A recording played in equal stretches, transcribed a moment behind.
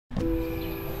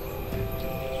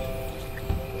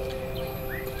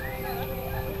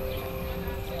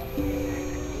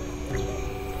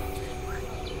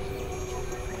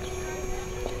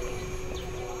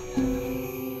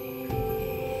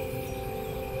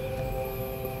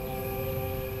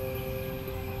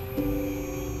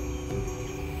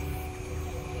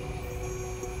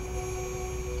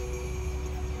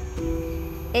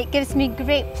It gives me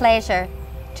great pleasure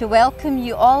to welcome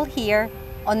you all here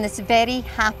on this very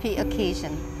happy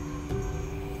occasion.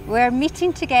 We're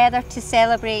meeting together to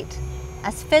celebrate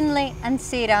as Finlay and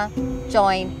Sarah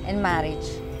join in marriage.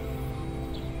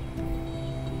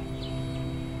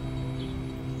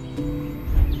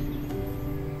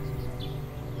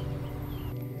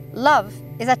 Love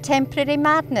is a temporary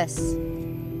madness.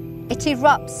 It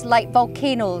erupts like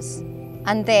volcanoes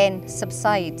and then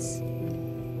subsides.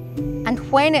 And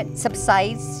when it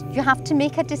subsides, you have to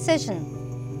make a decision.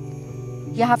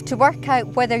 You have to work out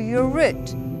whether your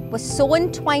root was so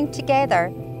entwined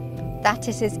together that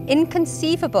it is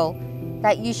inconceivable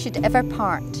that you should ever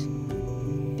part.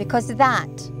 Because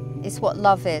that is what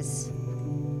love is.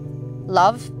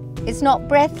 Love is not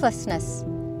breathlessness.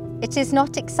 It is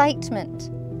not excitement.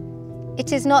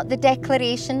 It is not the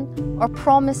declaration or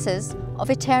promises of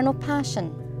eternal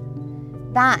passion.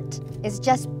 That is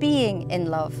just being in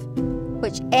love,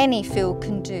 which any fool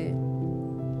can do.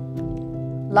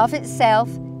 Love itself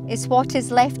is what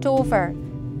is left over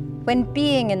when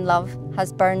being in love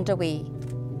has burned away.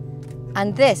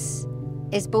 And this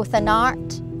is both an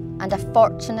art and a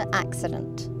fortunate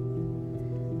accident.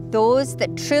 Those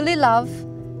that truly love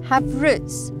have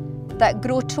roots that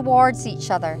grow towards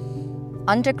each other,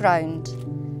 underground,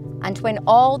 and when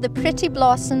all the pretty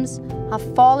blossoms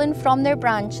have fallen from their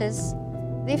branches,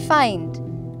 they find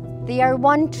they are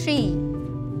one tree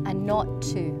and not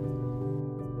two.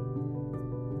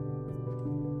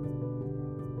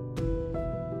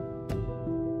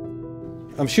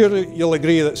 I'm sure you'll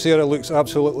agree that Sarah looks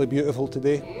absolutely beautiful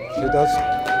today. She does.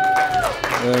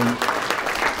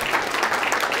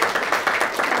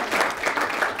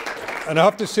 And I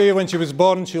have to say, when she was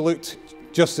born, she looked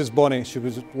just as bonny. She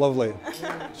was lovely.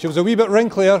 She was a wee bit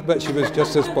wrinklier, but she was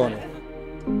just as bonny.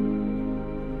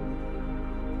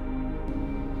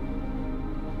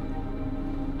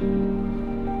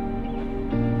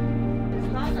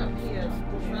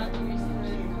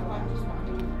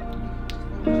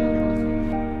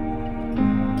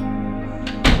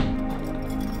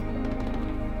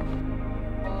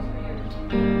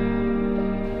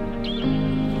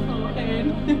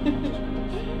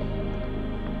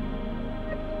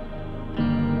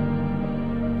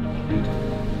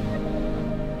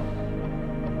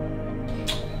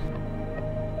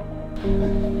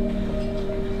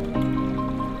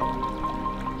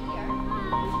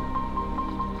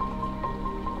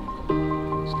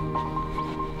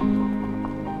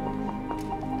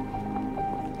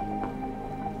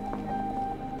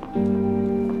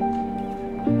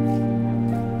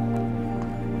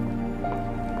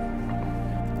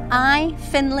 I,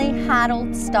 Finlay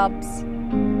Harold Stubbs.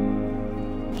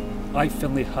 I,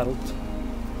 Finlay Harold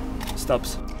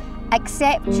Stubbs.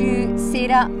 Accept you,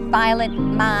 Sarah Violet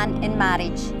Mann, in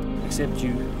marriage. Accept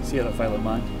you, Sarah Violet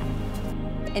Mann.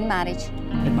 In marriage.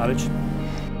 In marriage.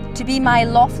 To be my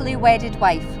lawfully wedded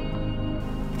wife.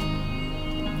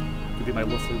 To be my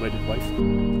lawfully wedded wife.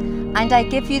 And I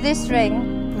give you this ring.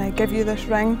 And I give you this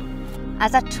ring.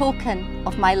 As a token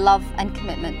of my love and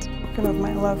commitment. Token of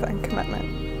my love and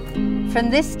commitment. From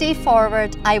this day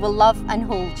forward, I will love and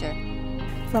hold you.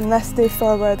 From this day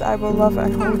forward, I will love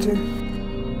and hold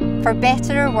you. For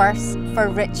better or worse, for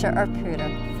richer or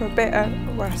poorer. For better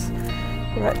or worse,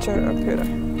 for richer or poorer.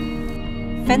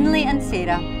 Finlay and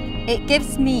Sarah, it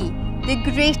gives me the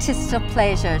greatest of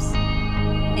pleasures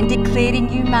in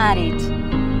declaring you married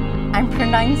and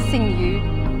pronouncing you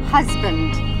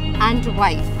husband and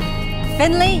wife.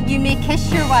 Finlay, you may kiss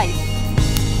your wife.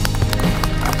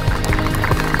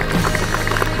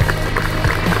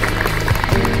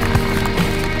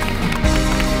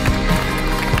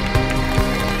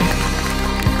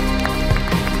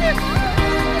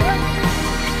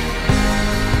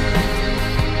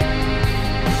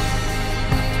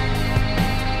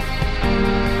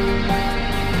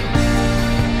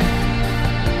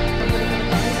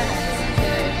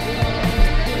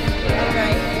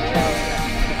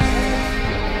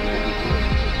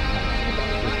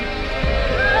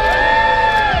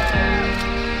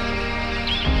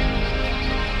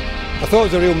 I thought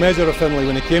it was a real measure of Finlay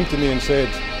when he came to me and said,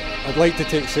 I'd like to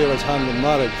take Sarah's hand in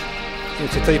marriage.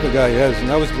 It's the type of guy he is, and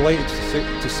I was delighted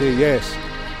to say yes.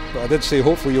 But I did say,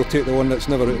 hopefully you'll take the one that's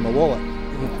never out of my wallet.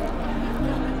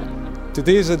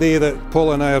 Today's the day that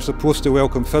Paula and I are supposed to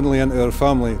welcome Finlay into our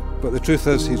family, but the truth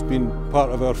is he's been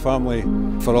part of our family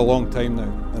for a long time now,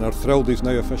 and are thrilled he's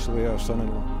now officially our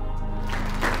son-in-law.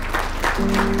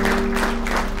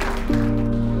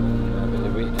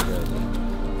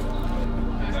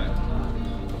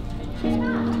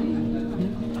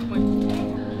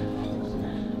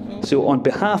 So on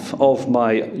behalf of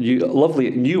my lovely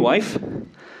new wife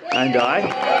and I,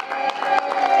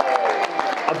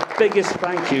 a biggest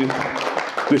thank you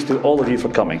goes to all of you for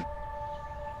coming.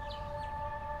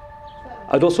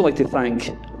 I'd also like to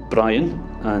thank Brian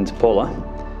and Paula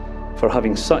for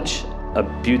having such a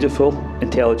beautiful,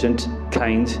 intelligent,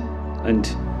 kind and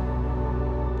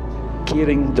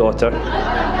caring daughter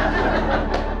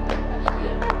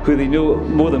who they know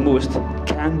more than most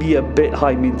can be a bit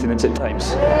high maintenance at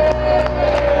times.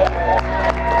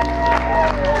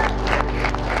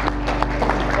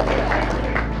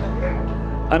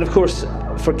 And of course,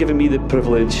 for giving me the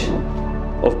privilege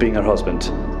of being her husband.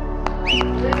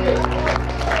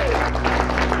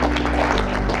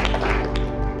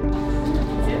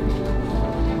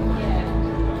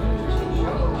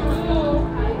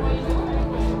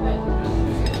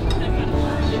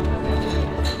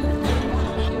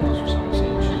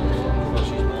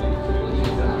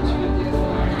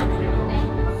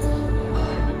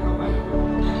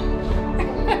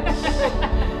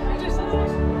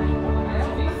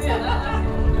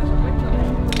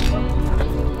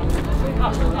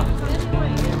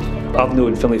 I've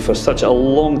known Finlay for such a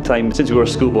long time, since we were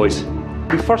schoolboys.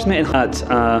 We first met at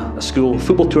a school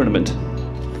football tournament,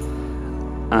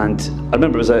 and I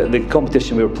remember it was the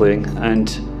competition we were playing, and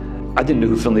I didn't know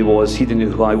who Finlay was, he didn't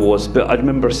know who I was, but I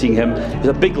remember seeing him. He was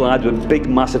a big lad with big,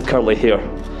 massive curly hair.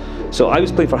 So I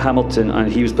was playing for Hamilton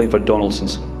and he was playing for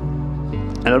Donaldson's.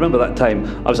 And I remember that time,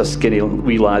 I was a skinny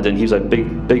wee lad and he was a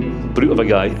big, big brute of a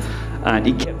guy, and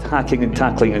he kept hacking and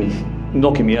tackling and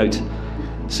knocking me out.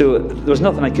 So there was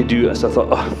nothing I could do, so I thought,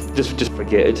 oh, just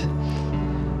forget it.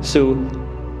 So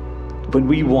when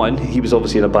we won, he was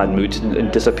obviously in a bad mood and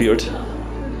disappeared.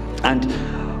 And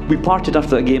we parted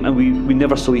after that game and we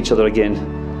never saw each other again.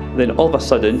 Then all of a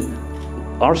sudden,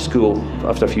 our school,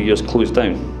 after a few years, closed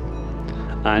down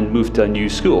and moved to a new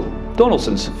school,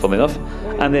 Donaldson's, funnily enough.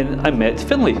 And then I met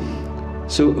Finlay.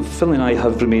 So Finlay and I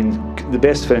have remained the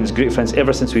best friends, great friends,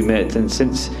 ever since we met. And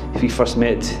since we first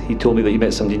met, he told me that he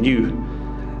met somebody new,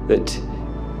 that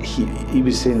he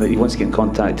was saying that he wants to get in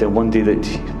contact, and one day that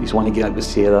he's wanting to get out with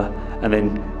Sarah, and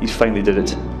then he finally did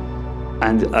it.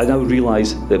 And I now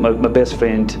realise that my best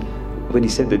friend, when he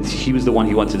said that he was the one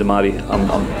he wanted to marry, I'm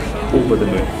over the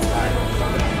moon.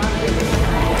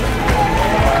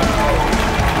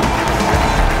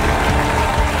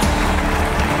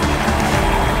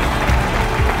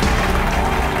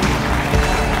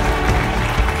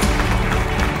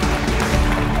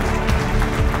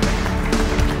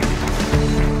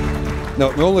 Now,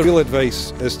 my only real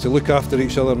advice is to look after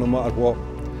each other no matter what.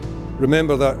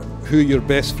 Remember that who your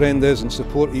best friend is and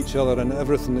support each other in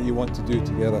everything that you want to do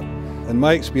together. In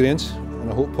my experience, and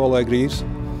I hope Paula agrees,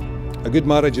 a good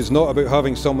marriage is not about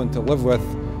having someone to live with,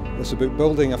 it's about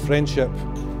building a friendship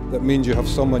that means you have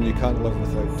someone you can't live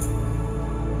without.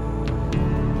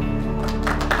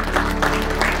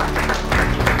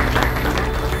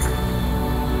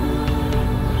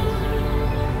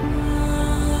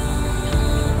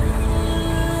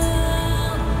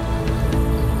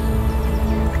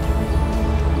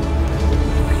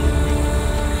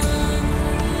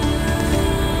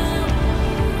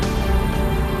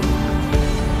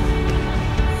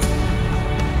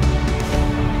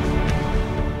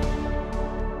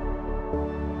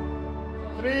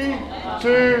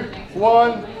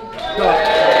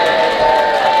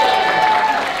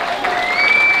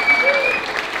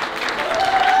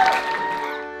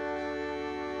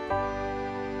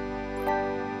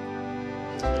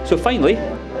 So finally,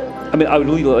 I would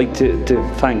really like to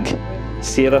thank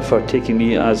Sarah for taking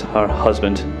me as her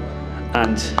husband,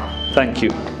 and thank you.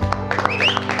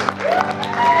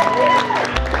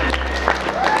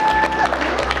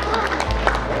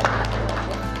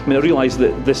 I realise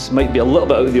that this might be a little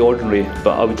bit out of the ordinary,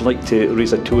 but I would like to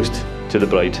raise a toast to the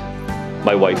bride,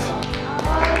 my wife.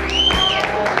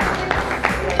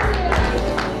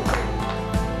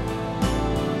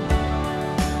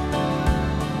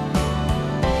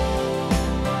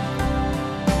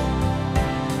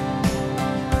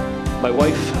 My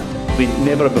wife,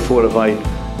 never before have I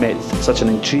met such an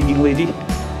intriguing lady,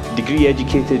 degree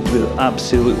educated with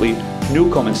absolutely no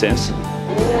common sense.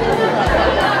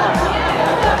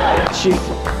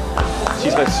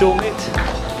 She's my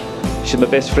soulmate, she's my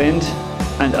best friend,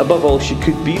 and above all, she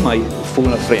could be my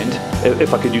phone a friend,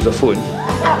 if I could use a phone.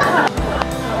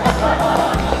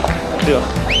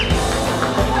 Yeah.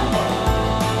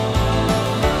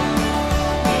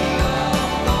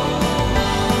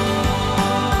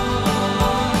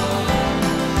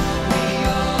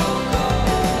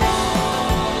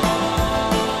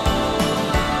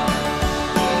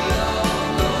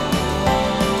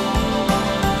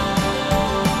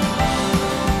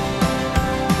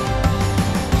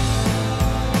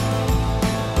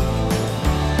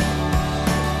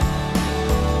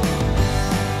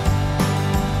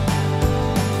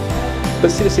 But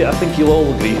seriously, I think you'll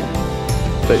all agree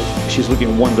that she's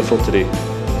looking wonderful today.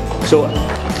 So,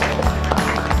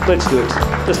 let's do it.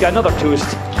 Let's get another toast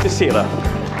to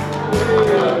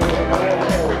Sarah.